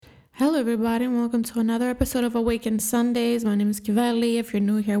Hello, everybody, and welcome to another episode of Awaken Sundays. My name is Kivelli. If you're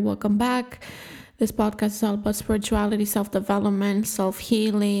new here, welcome back. This podcast is all about spirituality, self development, self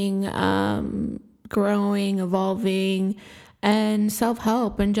healing, growing, evolving, and self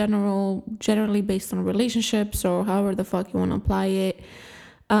help in general, generally based on relationships or however the fuck you want to apply it.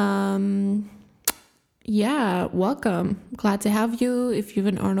 Yeah, welcome. Glad to have you. If you've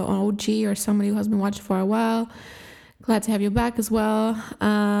been an OG or somebody who has been watching for a while, glad to have you back as well.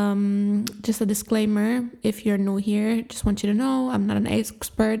 Just a disclaimer, if you're new here, just want you to know I'm not an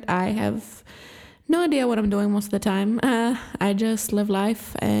expert. I have no idea what I'm doing most of the time. I just live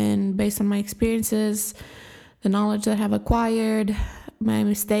life, and based on my experiences, the knowledge that I have acquired, my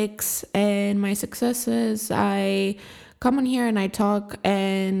mistakes and my successes, I come on here and I talk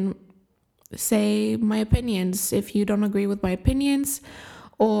and say my opinions. If you don't agree with my opinions,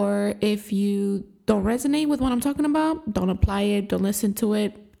 or if you don't resonate with what I'm talking about, don't apply it, don't listen to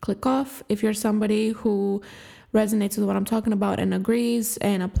it, click off. If you're somebody who resonates with what I'm talking about and agrees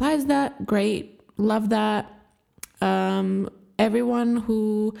and applies that, great, love that. Everyone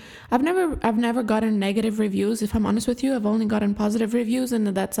who I've never gotten negative reviews. If I'm honest with you, I've only gotten positive reviews, and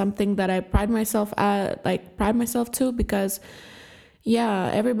that's something that I pride myself to, because yeah,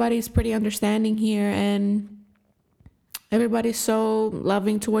 everybody's pretty understanding here, and everybody's so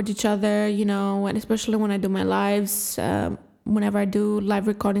loving towards each other, and especially when I do my lives, whenever I do live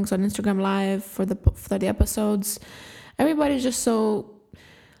recordings on Instagram Live for the episodes, everybody's just so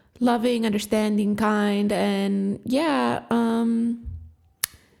loving, understanding, kind, and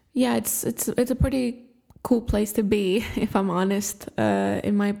it's a pretty cool place to be, if I'm honest,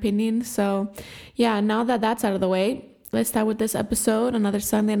 in my opinion. So yeah, now that that's out of the way, let's start with this episode. Another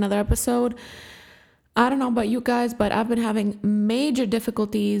Sunday, another episode. I don't know about you guys, but I've been having major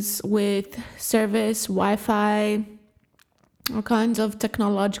difficulties with service, Wi-Fi, all kinds of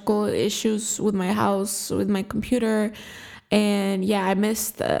technological issues with my house, with my computer. And yeah, I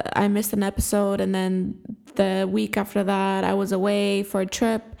missed an episode, and then the week after that I was away for a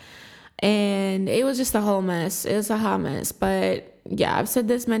trip, and it was just a whole mess. It was a hot mess. But yeah, I've said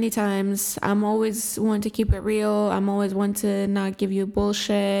this many times. I'm always one to keep it real. I'm always one to not give you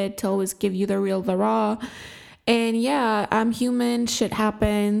bullshit, to always give you the real, the raw. And yeah, I'm human. Shit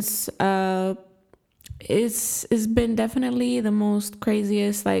happens. It's been definitely the most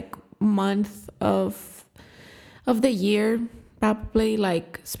craziest month of the year, probably,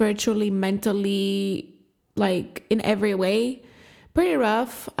 spiritually, mentally, in every way. Pretty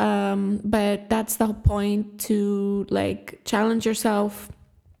rough, but that's the whole point, to challenge yourself.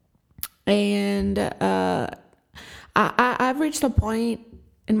 And I've reached a point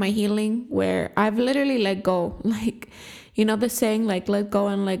in my healing where I've literally let go, the saying, let go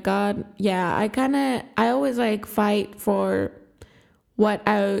and let God. Yeah, I always fight for what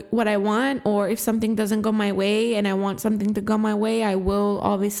I want, or if something doesn't go my way and I want something to go my way, I will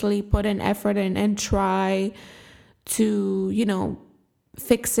obviously put in effort and try to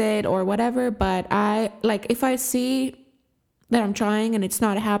fix it or whatever. But if I see that I'm trying and it's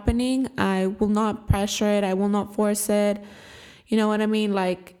not happening, I will not pressure it, I will not force it, you know what I mean?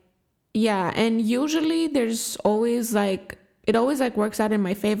 Yeah. And usually there's always it always works out in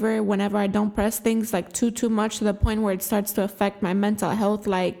my favor whenever I don't press things too much, to the point where it starts to affect my mental health.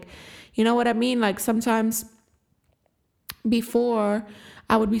 You know what I mean? Sometimes before,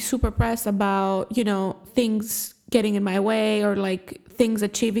 I would be super pressed about things getting in my way, or things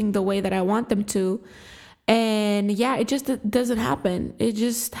achieving the way that I want them to. And yeah, it just doesn't happen. It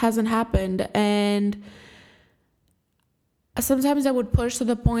just hasn't happened. And sometimes I would push to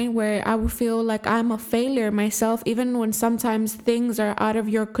the point where I would feel like I'm a failure myself, even when sometimes things are out of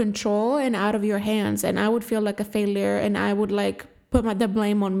your control and out of your hands, and I would feel like a failure, and I would put the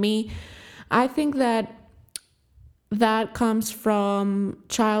blame on me. I think that comes from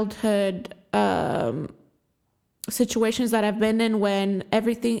childhood situations that I've been in, when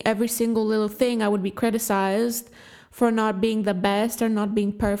every single little thing, I would be criticized for not being the best, or not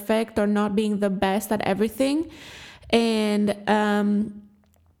being perfect, or not being the best at everything, and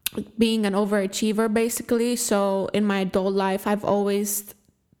being an overachiever, basically. So in my adult life, I've always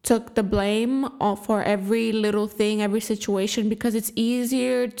took the blame for every little thing, every situation, because it's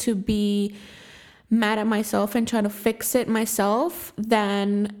easier to be mad at myself and try to fix it myself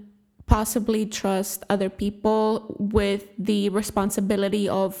than possibly trust other people with the responsibility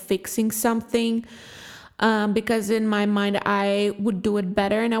of fixing something. Because in my mind, I would do it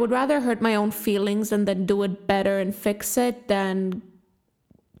better, and I would rather hurt my own feelings and then do it better and fix it, than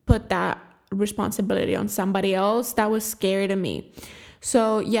put that responsibility on somebody else. That was scary to me.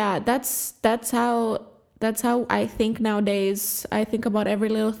 So yeah, that's how That's how I think nowadays. I think about every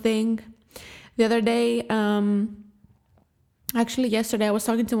little thing. The other day, actually yesterday, I was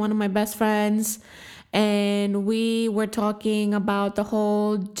talking to one of my best friends, and we were talking about the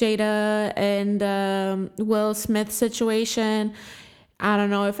whole Jada and Will Smith situation. I don't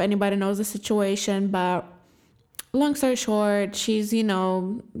know if anybody knows the situation, but long story short, she's, being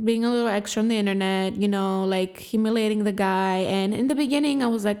a little extra on the internet, like humiliating the guy. And in the beginning, I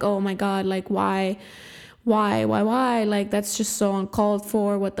was like, oh my God, like, why? Why? Like, that's just so uncalled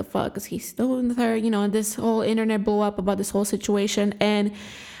for. What the fuck is he still with her? This whole internet blew up about this whole situation. And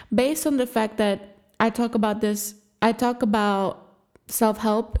based on the fact that I talk about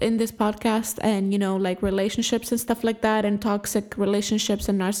self-help in this podcast, and like relationships and stuff like that, and toxic relationships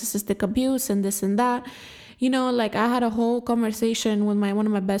and narcissistic abuse and this and that. Like, I had a whole conversation with one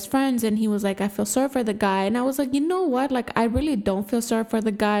of my best friends, and he was like, I feel sorry for the guy. And I was like, you know what? Like, I really don't feel sorry for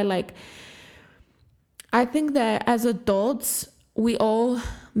the guy. Like, I think that as adults, we all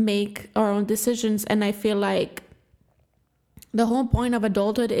make our own decisions. And I feel like the whole point of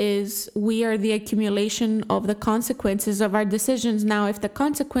adulthood is we are the accumulation of the consequences of our decisions. Now, if the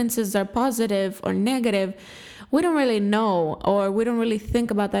consequences are positive or negative, we don't really know, or we don't really think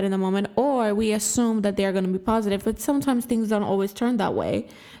about that in the moment, or we assume that they're going to be positive. But sometimes things don't always turn that way.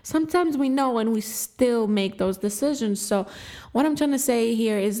 Sometimes we know and we still make those decisions. So what I'm trying to say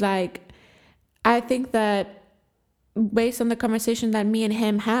here is, like, I think that based on the conversation that me and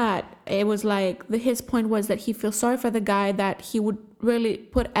him had, it was like his point was that he feels sorry for the guy, that he would really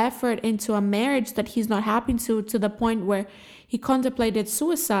put effort into a marriage that he's not happy to the point where he contemplated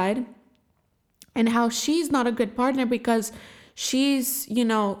suicide, and how she's not a good partner because she's,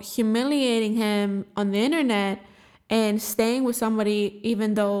 humiliating him on the internet and staying with somebody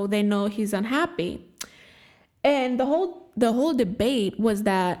even though they know he's unhappy. And the whole debate was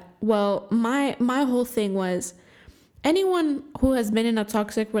that, well, my whole thing was, anyone who has been in a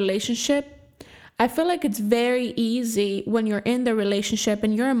toxic relationship, I feel like it's very easy when you're in the relationship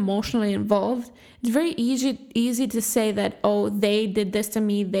and you're emotionally involved. It's very easy to say that, oh, they did this to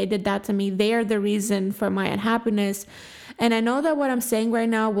me, they did that to me, they are the reason for my unhappiness. And I know that what I'm saying right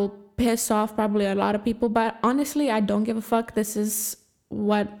now will piss off probably a lot of people, but honestly, I don't give a fuck. This is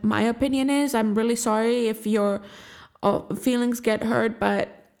what my opinion is. I'm really sorry if your feelings get hurt,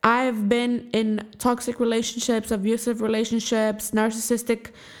 but I've been in toxic relationships, abusive relationships,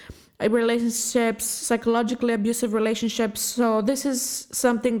 narcissistic relationships, psychologically abusive relationships. So this is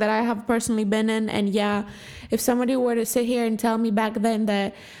something that I have personally been in. And yeah, if somebody were to sit here and tell me back then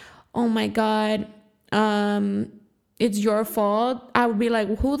that, oh my God, it's your fault, I would be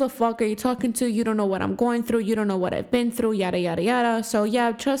like, who the fuck are you talking to? You don't know what I'm going through. You don't know what I've been through, yada, yada, yada. So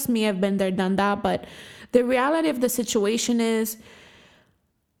yeah, trust me, I've been there, done that. But the reality of the situation is,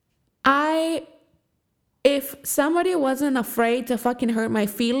 if somebody wasn't afraid to fucking hurt my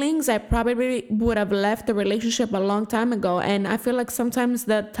feelings, I probably would have left the relationship a long time ago. And I feel like sometimes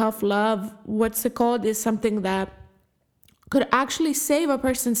the tough love, what's it called, is something that could actually save a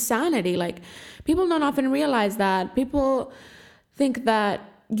person's sanity. Like, people don't often realize that. People think that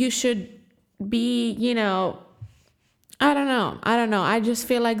you should be, I don't know. I just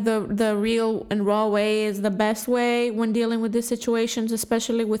feel like the real and raw way is the best way when dealing with these situations,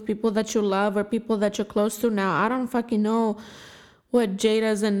 especially with people that you love or people that you're close to. Now, I don't fucking know what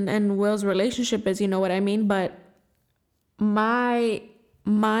Jada's and Will's relationship is, you know what I mean? But my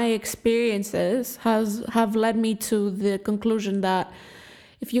experiences have led me to the conclusion that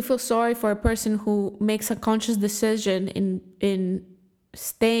if you feel sorry for a person who makes a conscious decision in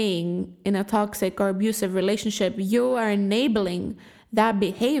staying in a toxic or abusive relationship, you are enabling that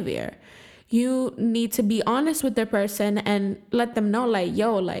behavior. You need to be honest with the person and let them know, like,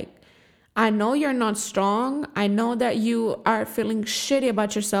 yo, like, I know you're not strong. I know that you are feeling shitty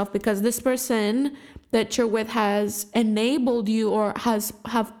about yourself because this person that you're with has enabled you or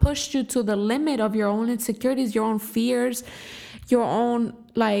have pushed you to the limit of your own insecurities, your own fears, your own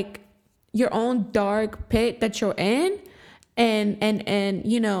dark pit that you're in. And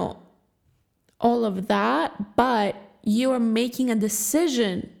all of that, but you are making a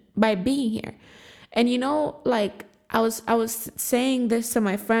decision by being here. And like, I was saying this to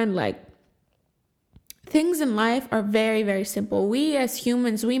my friend, like, things in life are very, very simple. We as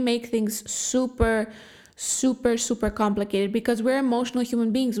humans, we make things super, super, super complicated because we're emotional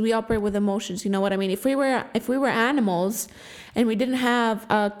human beings. We operate with emotions. You know what I mean? If we were animals and we didn't have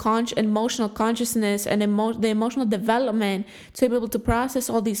a emotional consciousness and the emotional development to be able to process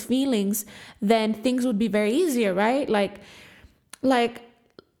all these feelings, then things would be very easier, right? Like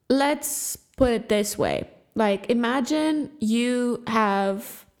let's put it this way. Like, imagine you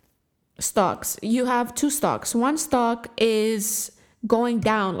have stocks. You have two stocks. One stock is going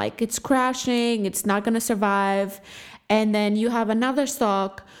down, like it's crashing, it's not going to survive. And then you have another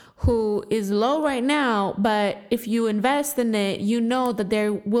stock who is low right now, but if you invest in it, you know that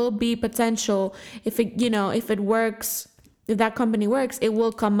there will be potential. If it works, if that company works, it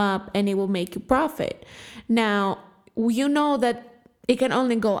will come up and it will make you profit. Now, you know that it can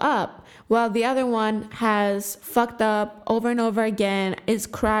only go up, while the other one has fucked up over and over again, is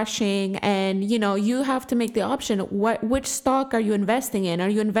crashing. And you have to make the option. Which stock are you investing in? Are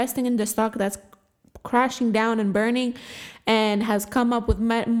you investing in the stock that's crashing down and burning and has come up with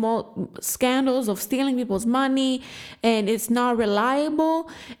scandals of stealing people's money, and it's not reliable,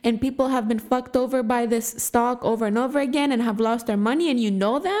 and people have been fucked over by this stock over and over again and have lost their money, and you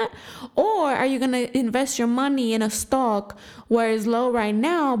know that? Or are you going to invest your money in a stock where it's low right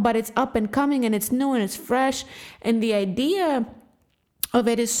now, but it's up and coming and it's new and it's fresh, and the idea of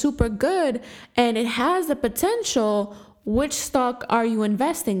it is super good and it has the potential? Which stock are you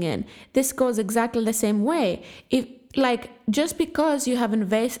investing in? This goes exactly the same way. Just because you have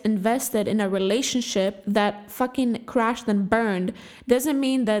invested in a relationship that fucking crashed and burned doesn't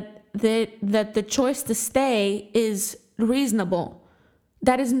mean that the choice to stay is reasonable.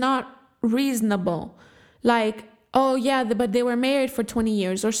 That is not reasonable. Oh yeah, but they were married for 20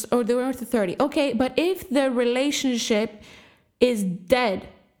 years or they were for 30. Okay, but if the relationship is dead,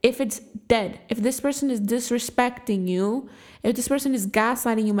 if it's dead, if this person is disrespecting you, if this person is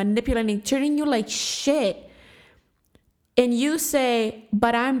gaslighting you, manipulating, treating you like shit, and you say,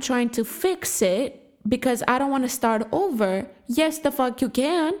 but I'm trying to fix it because I don't want to start over. Yes, the fuck you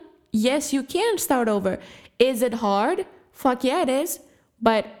can. Yes, you can start over. Is it hard? Fuck yeah, it is.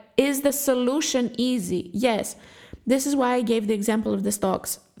 But is the solution easy? Yes. This is why I gave the example of the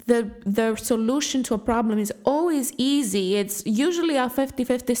stocks. The solution to a problem is always easy. It's usually a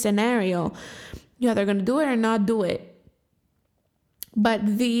 50-50 scenario. You're either going to do it or not do it.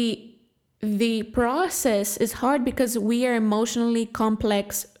 But the process is hard because we are emotionally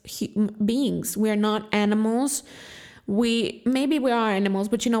complex beings. We are not animals. Maybe we are animals,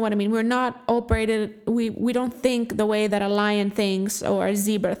 but you know what I mean. We're not operated. We don't think the way that a lion thinks or a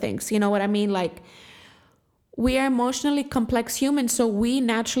zebra thinks. You know what I mean? We are emotionally complex humans, so we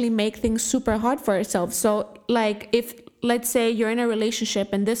naturally make things super hard for ourselves. So if, let's say, you're in a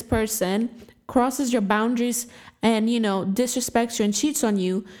relationship and this person crosses your boundaries and, disrespects you and cheats on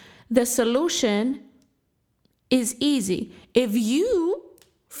you, the solution is easy. If you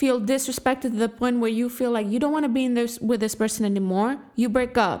feel disrespected to the point where you feel like you don't want to be with this person anymore, you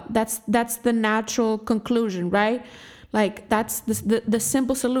break up. That's the natural conclusion, right? That's the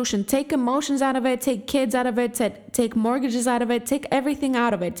simple solution. Take emotions out of it, take kids out of it, take mortgages out of it, take everything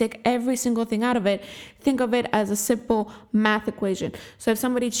out of it, take every single thing out of it. Think of it as a simple math equation. So if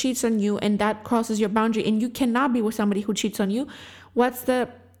somebody cheats on you and that crosses your boundary and you cannot be with somebody who cheats on you, what's the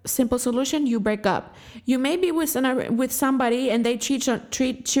simple solution? You break up. You may be with somebody and they cheat.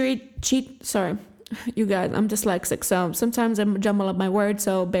 Sorry, you guys, I'm dyslexic, so sometimes I jumble up my words,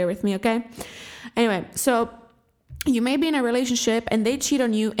 so bear with me, okay? Anyway, so you may be in a relationship and they cheat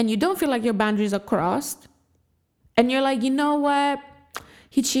on you and you don't feel like your boundaries are crossed. And you're like, you know what?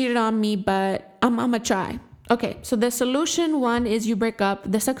 He cheated on me, but I'm going to try. Okay, so the solution one is you break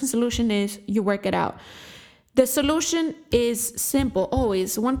up. The second solution is you work it out. The solution is simple,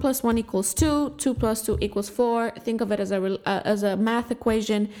 always. 1 + 1 = 2, 2 + 2 = 4. Think of it as a math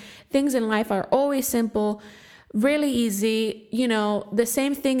equation. Things in life are always simple, really easy. The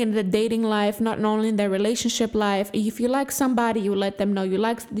same thing in the dating life, not only in the relationship life. If you like somebody, you let them know you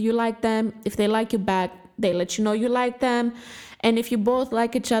like them. If they like you back, they let you know you like them. And if you both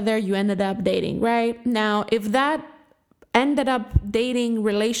like each other, you ended up dating, right? Now, if that ended up dating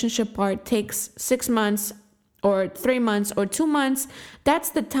relationship part takes 6 months or 3 months or 2 months, that's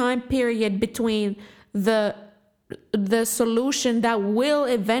the time period between the solution that will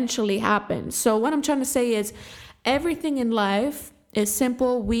eventually happen. So what I'm trying to say is everything in life is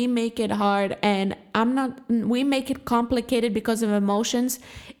simple. We make it hard, and we make it complicated because of emotions.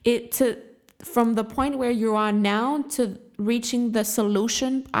 From the point where you are now to reaching the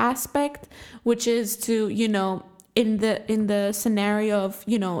solution aspect, which is to, in the scenario of,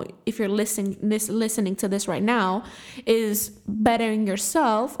 if you're listening to this right now, is bettering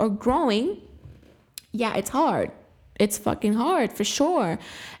yourself or growing. Yeah, it's hard. It's fucking hard for sure.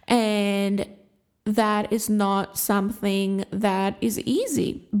 And that is not something that is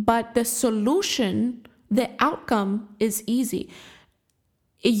easy, but the solution, the outcome is easy.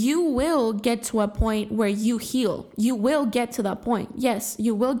 You will get to a point where you heal. You will get to that point. Yes,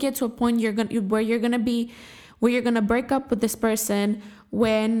 you will get to a point where you're gonna break up with this person,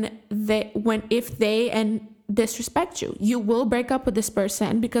 if they and disrespect you. You will break up with this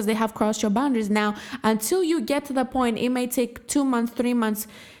person because they have crossed your boundaries. Now, until you get to the point, it may take 2 months, 3 months,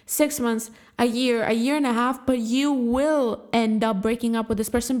 6 months, a year and a half, but you will end up breaking up with this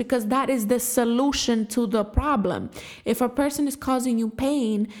person because that is the solution to the problem. If a person is causing you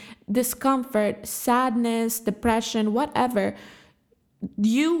pain, discomfort, sadness, depression, whatever,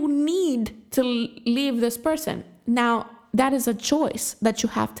 you need to leave this person. Now, that is a choice that you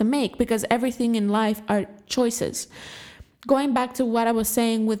have to make because everything in life are choices. Going back to what I was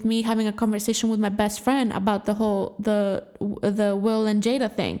saying with me having a conversation with my best friend about the Will and Jada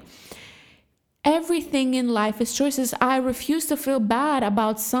thing. Everything in life is choices. I refuse to feel bad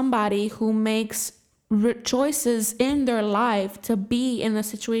about somebody who makes choices in their life to be in a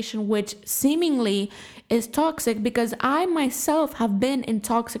situation which seemingly is toxic, because I myself have been in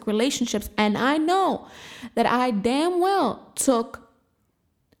toxic relationships and I know that I damn well took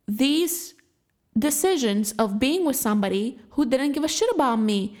these decisions of being with somebody who didn't give a shit about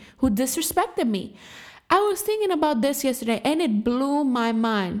me, who disrespected me. I was thinking about this yesterday and it blew my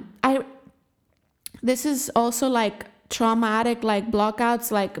mind. This is also like traumatic, like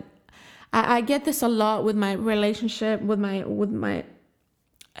blockouts. Like I get this a lot with my relationship, with my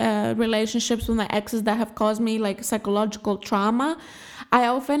relationships with my exes that have caused me like psychological trauma. I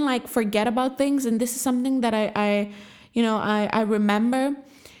often like forget about things, and this is something that I remember.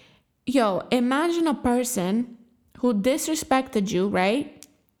 Imagine a person who disrespected you, right?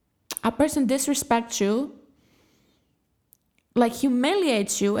 A person disrespects you, like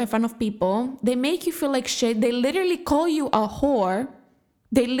humiliates you in front of people. They make you feel like shit. They literally call you a whore.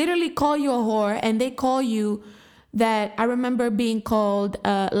 And they call you that. I remember being called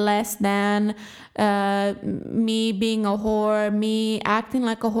less than, me being a whore, me acting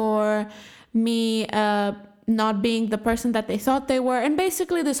like a whore, me not being the person that they thought they were, and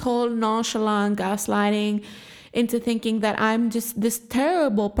basically this whole nonchalant gaslighting into thinking that I'm just this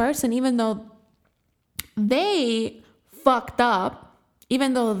terrible person, even though they fucked up,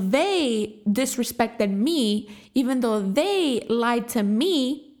 even though they disrespected me, even though they lied to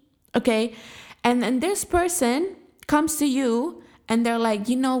me, okay? And then this person comes to you and they're like,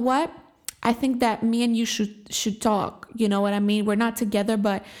 you know what? I think that me and you should talk. You know what I mean? We're not together,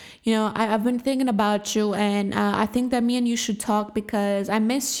 but I've been thinking about you, and I think that me and you should talk because I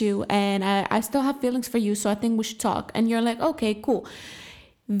miss you and I still have feelings for you. So I think we should talk. And you're like, okay, cool.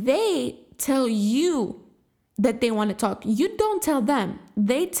 They tell you that they want to talk. You don't tell them.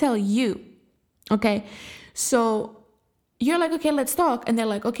 They tell you. Okay. So you're like, okay, let's talk. And they're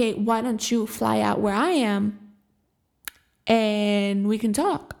like, okay, why don't you fly out where I am and we can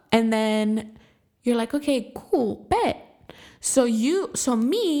talk? And then you're like, okay, cool, bet. So you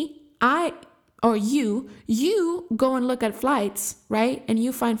go and look at flights, right? And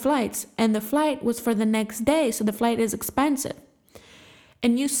you find flights, and the flight was for the next day. So the flight is expensive.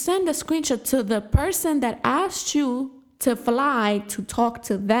 And you send a screenshot to the person that asked you to fly to talk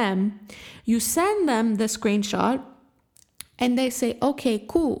to them. You send them the screenshot and they say, okay,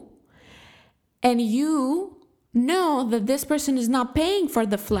 cool. And you know that this person is not paying for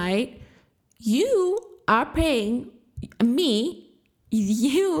the flight. You are paying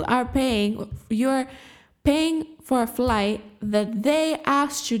you're paying for a flight that they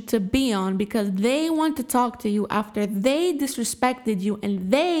asked you to be on because they want to talk to you after they disrespected you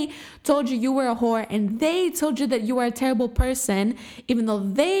and they told you you were a whore and they told you that you were a terrible person, even though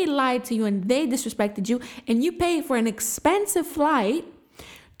they lied to you and they disrespected you, and you pay for an expensive flight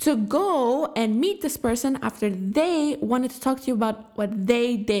to go and meet this person after they wanted to talk to you about what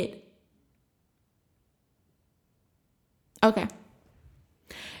they did. Okay.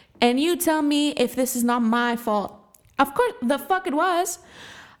 And you tell me if this is not my fault. Of course, the fuck it was.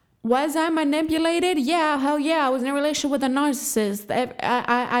 Was I manipulated? Yeah, hell yeah. I was in a relationship with a narcissist.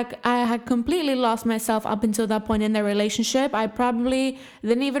 I had completely lost myself up until that point in the relationship. I probably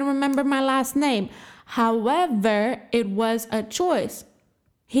didn't even remember my last name. However, it was a choice.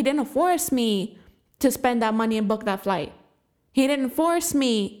 He didn't force me to spend that money and book that flight. He didn't force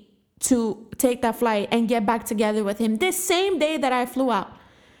me to take that flight and get back together with him. This same day that I flew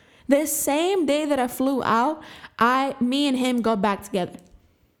out, me and him got back together.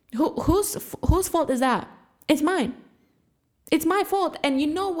 Whose fault is that? It's mine. It's my fault. And you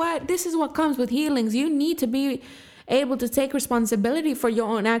know what? This is what comes with healings. You need to be able to take responsibility for your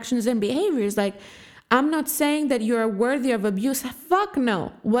own actions and behaviors. Like, I'm not saying that you're worthy of abuse. Fuck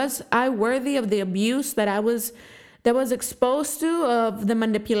no. Was I worthy of the abuse that I was exposed to, of the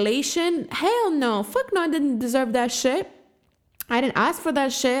manipulation? Hell no. Fuck no, I didn't deserve that shit. I didn't ask for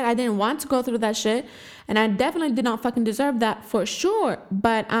that shit. I didn't want to go through that shit. And I definitely did not fucking deserve that for sure.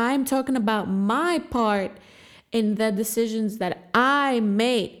 But I'm talking about my part in the decisions that I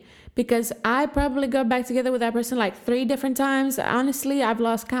made. Because I probably got back together with that person like 3 different times. Honestly, I've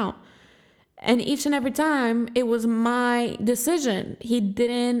lost count. And each and every time, it was my decision. He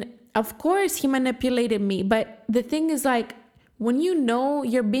didn't, of course, he manipulated me. But the thing is, like, when you know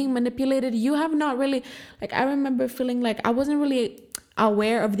you're being manipulated, you have not really, like, I remember feeling like I wasn't really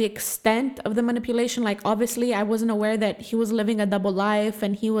aware of the extent of the manipulation. Like, obviously, I wasn't aware that he was living a double life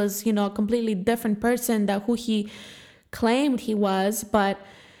and he was, a completely different person than who he claimed he was. But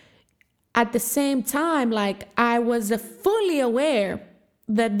at the same time, like, I was fully aware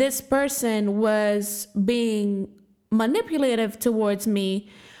that this person was being manipulative towards me,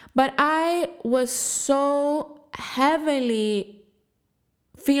 but I was so heavily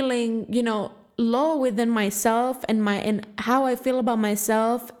feeling, low within myself and how I feel about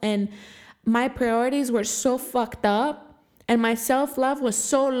myself, and my priorities were so fucked up and my self-love was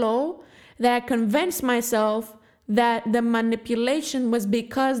so low that I convinced myself that the manipulation was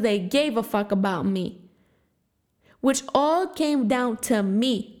because they gave a fuck about me, which all came down to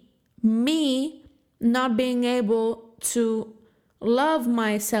me not being able to love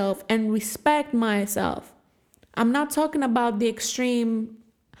myself and respect myself. I'm not talking about the extreme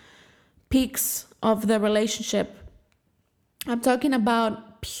peaks of the relationship. I'm talking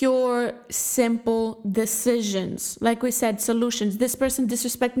about pure, simple decisions. Like we said, solutions. This person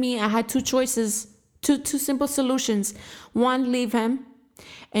disrespected me. I had 2 choices, two simple solutions. 1, leave him.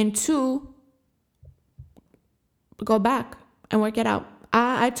 And 2, go back and work it out.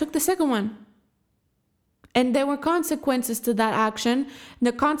 I took the second one. And there were consequences to that action.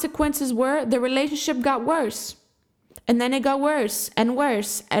 The consequences were the relationship got worse. And then it got worse and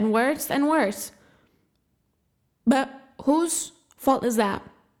worse and worse and worse. But whose fault is that?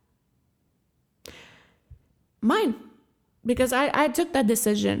 Mine. Because I took that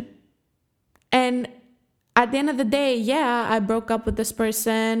decision. And at the end of the day, yeah, I broke up with this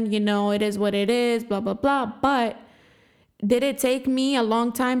person. It is what it is, blah, blah, blah. But did it take me a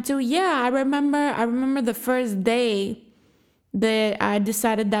long time to? Yeah, I remember the first day that I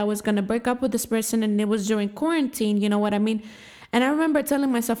decided that I was going to break up with this person, and it was during quarantine, you know what I mean? And I remember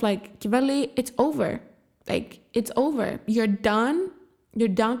telling myself, like, Kivali, it's over. Like, it's over. You're done. You're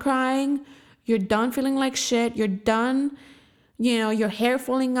done crying. You're done feeling like shit. You're done, your hair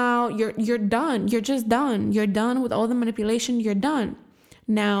falling out. You're done. You're just done. You're done with all the manipulation. You're done.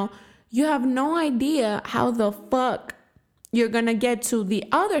 Now, you have no idea how the fuck you're going to get to the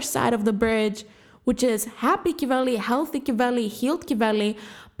other side of the bridge, which is happy Kivali, healthy Kivali, healed Kivali.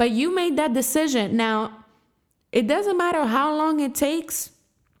 But you made that decision. Now, it doesn't matter how long it takes.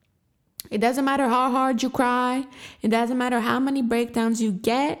 It doesn't matter how hard you cry. It doesn't matter how many breakdowns you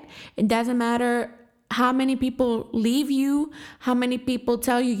get. It doesn't matter how many people leave you, how many people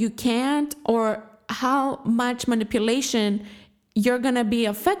tell you you can't, or how much manipulation you're going to be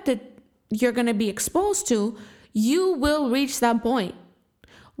affected, you're going to be exposed to. You will reach that point.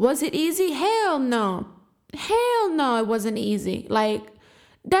 Was it easy? Hell no. Hell no, it wasn't easy. Like,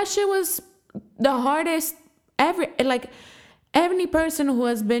 that shit was the hardest ever. Like, any person who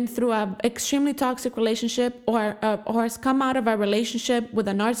has been through an extremely toxic relationship or has come out of a relationship with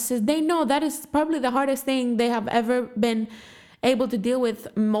a narcissist, they know that is probably the hardest thing they have ever been able to deal with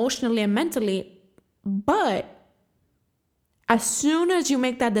emotionally and mentally. But as soon as you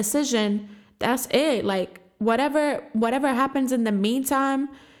make that decision, that's it. Like, whatever happens in the meantime,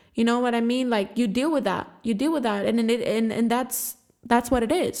 you know what I mean? Like, you deal with that. And that's what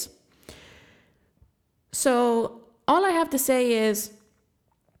it is. So all I have to say is,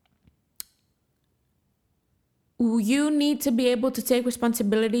 you need to be able to take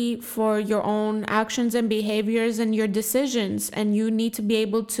responsibility for your own actions and behaviors and your decisions. And you need to be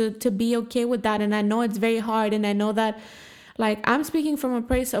able to be okay with that. And I know it's very hard. And I know that, like, I'm speaking from a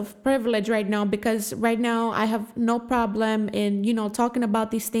place of privilege right now, because right now I have no problem in, talking about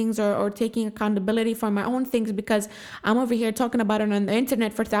these things or taking accountability for my own things, because I'm over here talking about it on the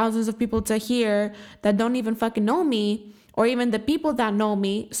internet for thousands of people to hear that don't even fucking know me, or even the people that know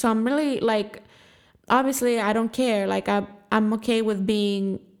me. So I'm really, like, obviously I don't care. Like, I'm okay with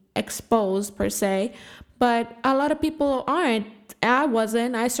being exposed per se, but a lot of people aren't.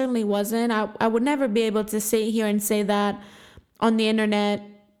 I certainly wasn't. I would never be able to sit here and say that on the internet,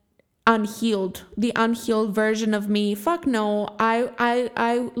 the unhealed version of me. Fuck no.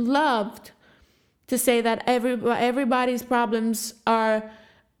 I loved to say that everybody's problems are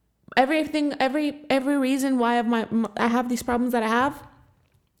everything. Every reason why I have these problems that I have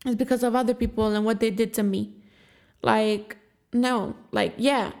is because of other people and what they did to me. Like, No, like,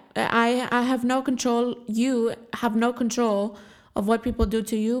 yeah, I have no control. You have no control of what people do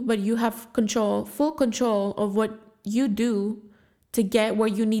to you, but you have control, full control of what you do to get where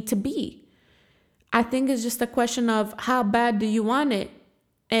you need to be. I think it's just a question of how bad do you want it,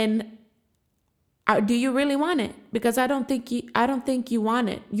 and do you really want it? Because I don't think you want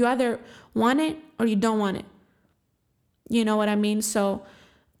it. You either want it or you don't want it. You know what I mean? So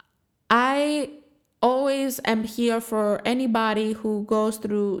I always am here for anybody who goes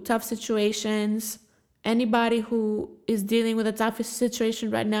through tough situations, anybody who is dealing with a tough situation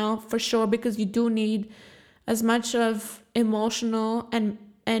right now, for sure, because you do need as much of emotional and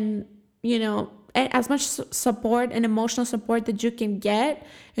as much support and emotional support that you can get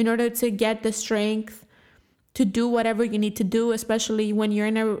in order to get the strength to do whatever you need to do, especially when you're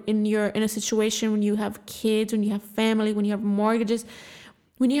in a situation when you have kids, when you have family, when you have mortgages,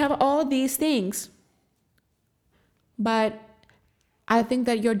 when you have all these things. But I think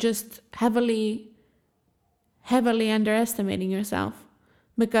that you're just heavily underestimating yourself,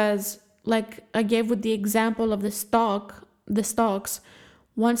 because like I gave with the example of the stocks,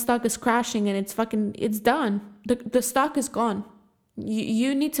 one stock is crashing and it's done. The stock is gone.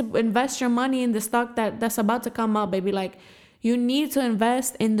 You need to invest your money in the stock that's about to come up, baby. Like, you need to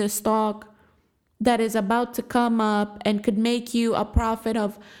invest in the stock that is about to come up and could make you a profit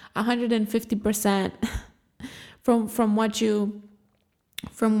of 150% from what you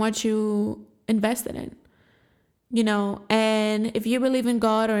invested in. And if you believe in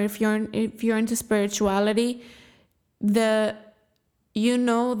God, or if you're into spirituality, that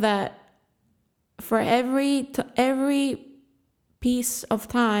for every piece of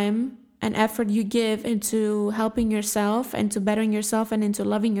time and effort you give into helping yourself and to bettering yourself and into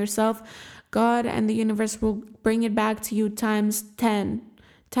loving yourself, God and the universe will bring it back to you times 10,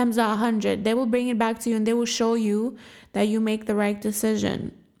 times 100. They will bring it back to you and they will show you that you make the right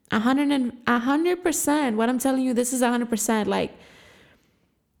decision. 100%. What I'm telling you, this is 100%. Like,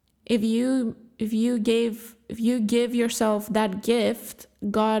 if you give yourself that gift,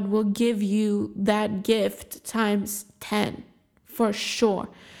 God will give you that gift times 10, for sure.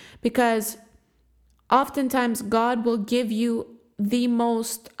 Because oftentimes God will give you the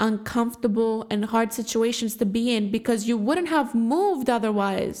most uncomfortable and hard situations to be in, because you wouldn't have moved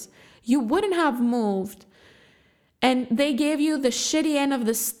otherwise. You wouldn't have moved. And they gave you the shitty end of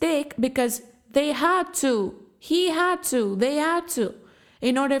the stick because they had to. They had to.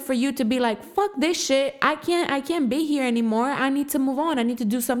 In order for you to be like, fuck this shit. I can't be here anymore. I need to move on. I need to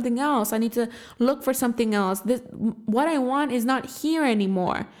do something else. I need to look for something else. What I want is not here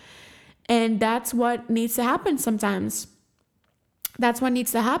anymore. And that's what needs to happen sometimes. That's what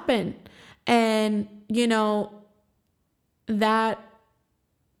needs to happen. And, that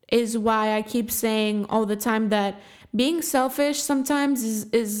is why I keep saying all the time that being selfish sometimes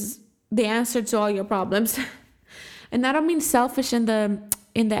is the answer to all your problems. And I don't mean selfish in the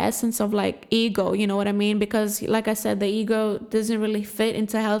essence of like ego, you know what I mean? Because like I said, the ego doesn't really fit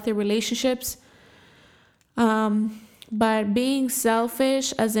into healthy relationships. But being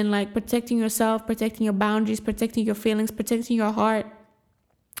selfish as in like protecting yourself, protecting your boundaries, protecting your feelings, protecting your heart,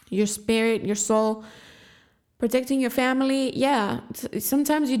 your spirit, your soul, protecting your family. Yeah,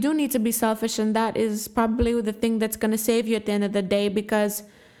 sometimes you do need to be selfish, and that is probably the thing that's going to save you at the end of the day, because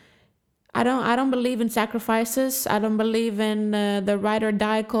I don't believe in sacrifices. I don't believe in the ride or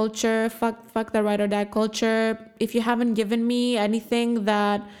die culture. Fuck the ride or die culture. If you haven't given me anything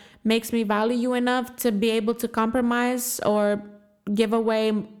that makes me value you enough to be able to compromise or give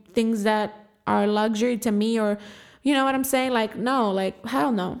away things that are luxury to me, or you know what I'm saying? Like, no, like,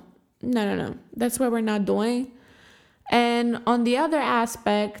 hell no. No. That's what we're not doing. And on the other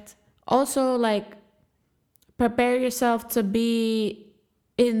aspect, also like prepare yourself to be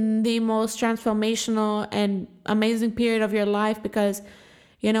in the most transformational and amazing period of your life, because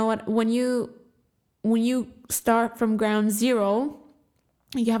you know what, when you start from ground zero,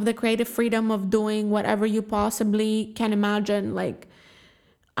 you have the creative freedom of doing whatever you possibly can imagine. Like,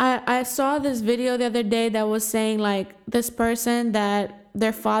 I saw this video the other day that was saying like this person that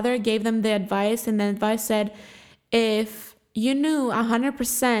their father gave them the advice, and the advice said, if you knew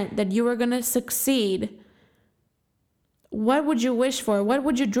 100% that you were going to succeed, what would you wish for? What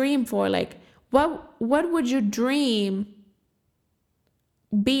would you dream for? Like, what would your dream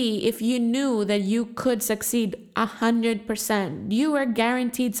be if you knew that you could succeed 100%? You were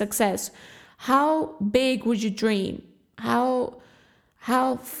guaranteed success. How big would you dream? How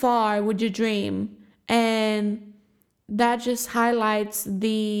far would you dream? And that just highlights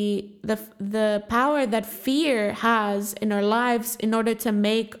the power that fear has in our lives in order to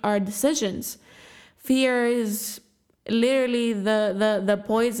make our decisions. Fear is literally the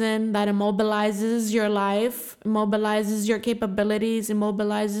poison that immobilizes your life, immobilizes your capabilities,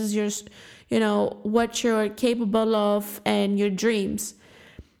 immobilizes your, what you're capable of and your dreams.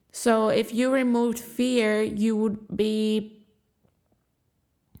 So if you removed fear, you would be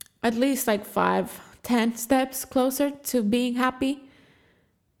at least like 5, 10 steps closer to being happy,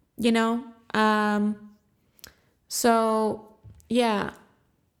 you know? So yeah,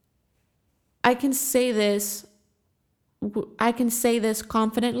 I can say this I can say this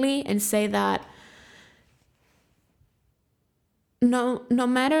confidently and say that no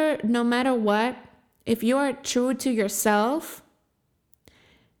matter what, if you are true to yourself,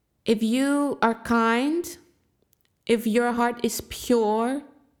 if you are kind, if your heart is pure,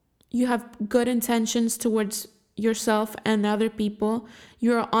 you have good intentions towards yourself and other people,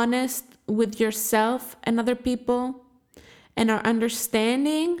 you're honest with yourself and other people, and are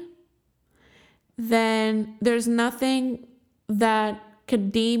understanding, then there's nothing that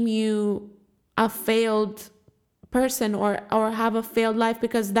could deem you a failed person or have a failed life,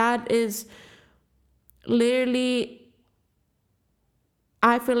 because that is literally,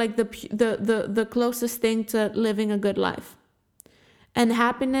 I feel like the closest thing to living a good life. And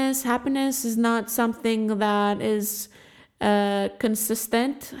happiness is not something that is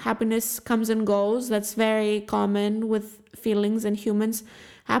consistent. Happiness comes and goes. That's very common with feelings and humans.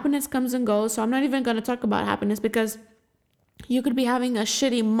 Happiness comes and goes. So I'm not even going to talk about happiness, because you could be having a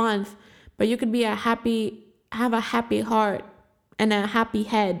shitty month, but you could be have a happy heart and a happy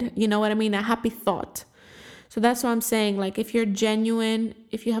head. You know what I mean? A happy thought. So that's what I'm saying. Like, if you're genuine,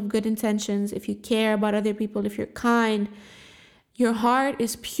 if you have good intentions, if you care about other people, if you're kind, your heart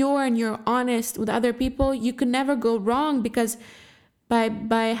is pure and you're honest with other people, you could never go wrong, because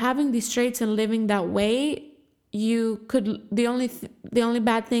by having these traits and living that way, you could the only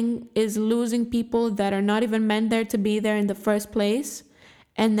bad thing is losing people that are not even meant there to be there in the first place,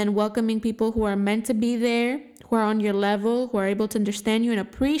 and then welcoming people who are meant to be there, who are on your level, who are able to understand you and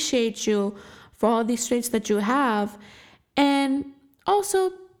appreciate you for all these traits that you have. And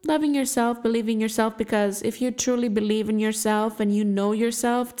also loving yourself, believing yourself, because if you truly believe in yourself and you know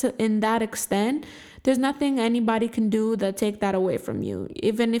yourself in that extent, there's nothing anybody can do that take that away from you,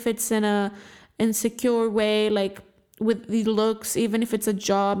 even if it's in a insecure way, like with the looks, even if it's a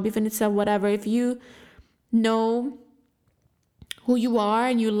job, even if it's a whatever. If you know who you are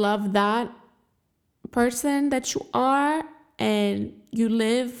and you love that person that you are, and you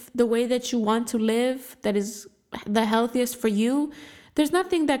live the way that you want to live, that is the healthiest for you, there's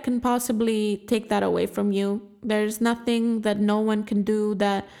nothing that can possibly take that away from you. There's nothing that no one can do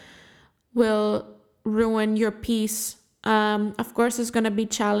that will ruin your peace. Of course, there's going to be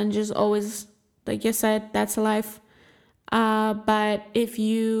challenges always. Like you said, that's life. But if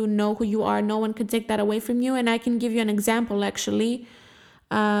you know who you are, no one can take that away from you. And I can give you an example, actually.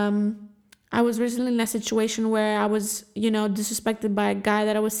 I was recently in a situation where I was, disrespected by a guy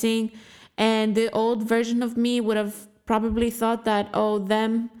that I was seeing. And the old version of me would have probably thought that, oh,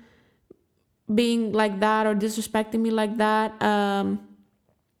 them being like that or disrespecting me like that,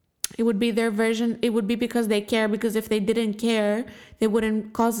 it would be their version. It would be because they care, because if they didn't care, they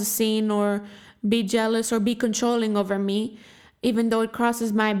wouldn't cause a scene or be jealous or be controlling over me, even though it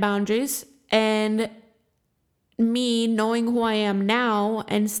crosses my boundaries. And me knowing who I am now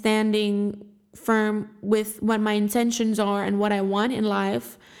and standing firm with what my intentions are and what I want in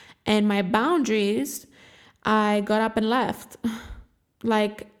life and my boundaries, I got up and left.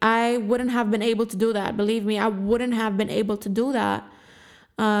 Like, I wouldn't have been able to do that. Believe me, I wouldn't have been able to do that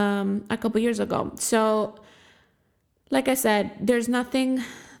a couple years ago. So, like I said, there's nothing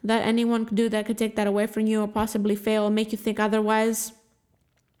that anyone could do that could take that away from you or possibly fail or make you think otherwise.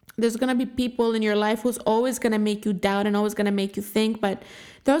 There's going to be people in your life who's always going to make you doubt and always going to make you think, but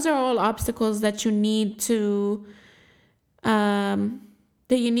those are all obstacles that you need to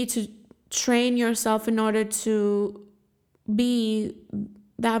train yourself in order to be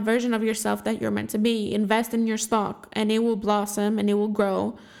that version of yourself that you're meant to be. Invest in your stock and it will blossom and it will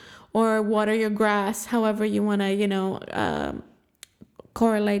grow, or water your grass, however you want to,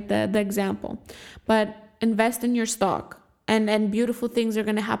 correlate the example. But invest in your stock. And beautiful things are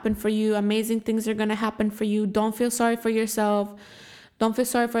going to happen for you. Amazing things are going to happen for you. Don't feel sorry for yourself. Don't feel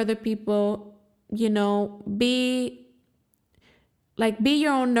sorry for other people. Be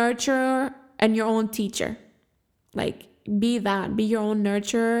your own nurturer and your own teacher. Like, be your own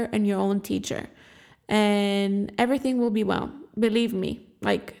nurturer and your own teacher. And everything will be well. Believe me.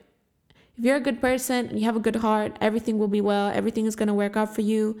 Like, if you're a good person and you have a good heart, everything will be well. Everything is going to work out for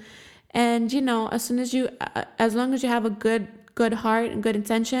you. And, as long as you have a good heart and good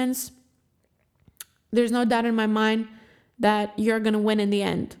intentions, there's no doubt in my mind that you're going to win in the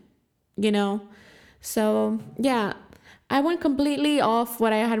end, you know? So, yeah, I went completely off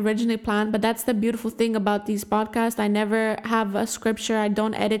what I had originally planned, but that's the beautiful thing about these podcasts. I never have a scripture. I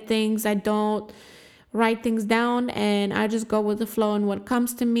don't edit things. I don't write things down, and I just go with the flow and what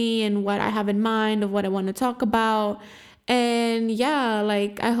comes to me and what I have in mind of what I want to talk about. And yeah,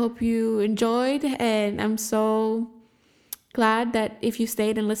 like I hope you enjoyed, and I'm so glad that if you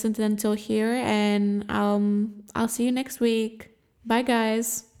stayed and listened until here, and I'll see you next week. Bye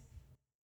guys.